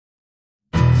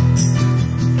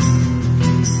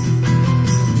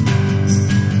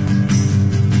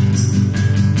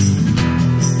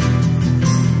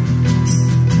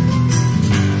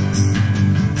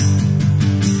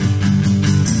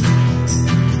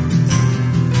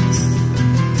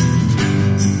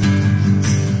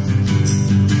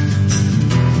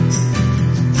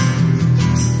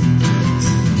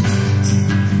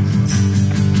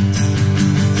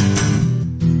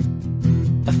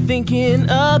thinking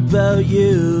about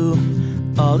you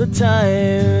all the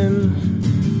time.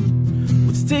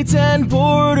 With states and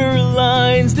border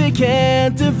lines, they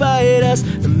can't divide us,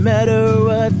 no matter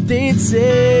what they'd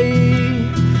say.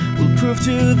 We'll prove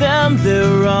to them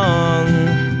they're wrong,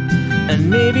 and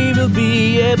maybe we'll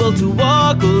be able to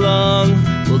walk along.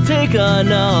 We'll take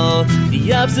on all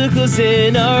the obstacles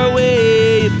in our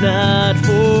way. If not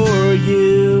for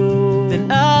you,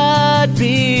 then I'd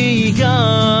be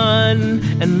gone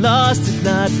and lost if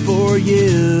not for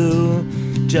you.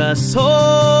 Just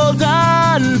hold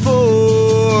on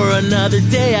for another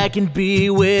day I can be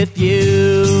with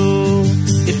you.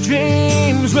 If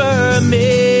dreams were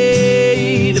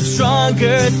made of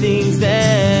stronger things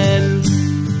than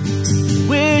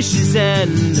wishes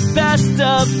and the best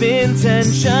of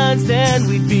intentions, then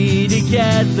we'd be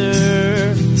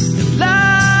together. And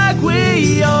like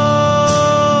we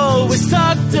always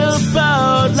talked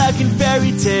about, like in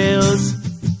fairy tales,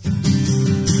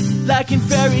 like in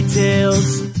fairy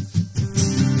tales,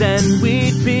 then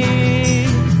we'd be.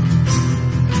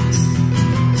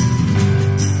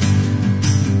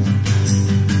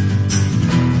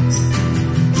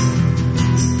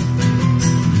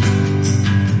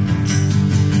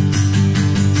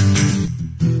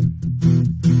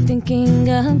 Thinking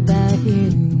about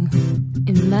you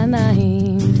in my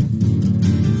mind,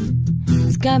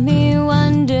 it's got me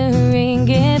wondering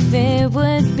if it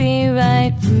would be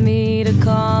right for me to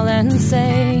call and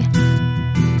say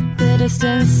the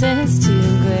distance is too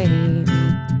great,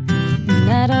 and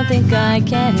I don't think I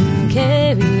can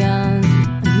carry on.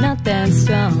 I'm not that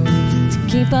strong to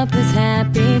keep up this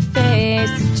happy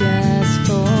face just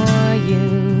for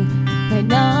you. Might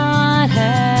not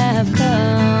have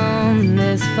come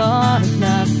this far if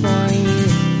not for you.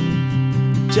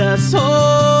 Just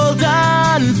hold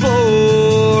on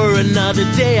for another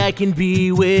day I can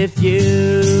be with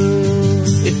you.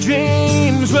 If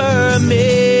dreams were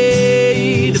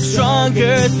made of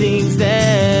stronger things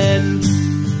than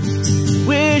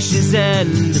wishes and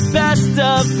the best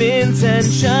of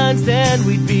intentions, then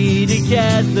we'd be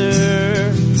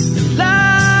together. And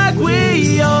like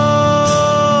we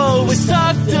always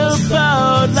talked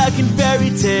about, like in fairy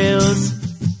tales,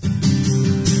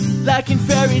 like in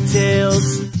fairy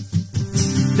tales,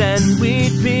 then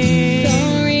we'd be.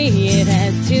 Sorry it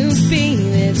has to be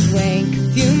this way,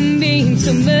 'cause you mean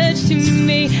so much to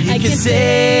me. I can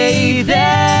say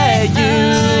that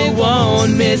you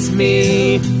won't miss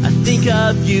me. I think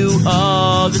of you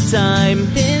all the time.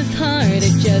 This heart,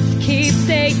 it just keeps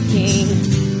aching,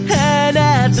 and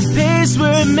at the pace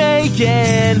we're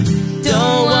making,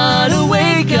 don't wanna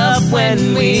wake up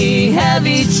when we have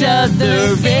each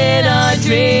other in our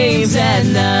dreams at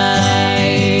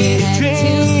night.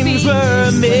 Dreams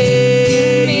were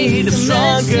made of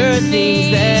stronger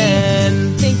things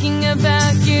than thinking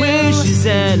about you, wishes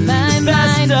and the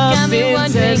best of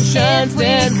intentions,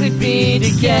 then we'd be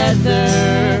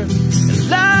together. And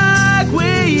like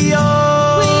we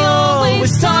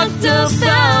always talked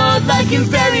about, like in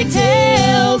fairy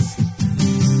tales,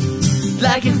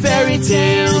 like in fairy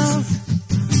tales,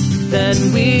 then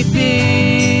we'd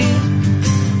be.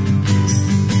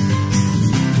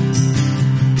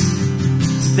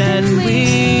 Then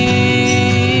we'd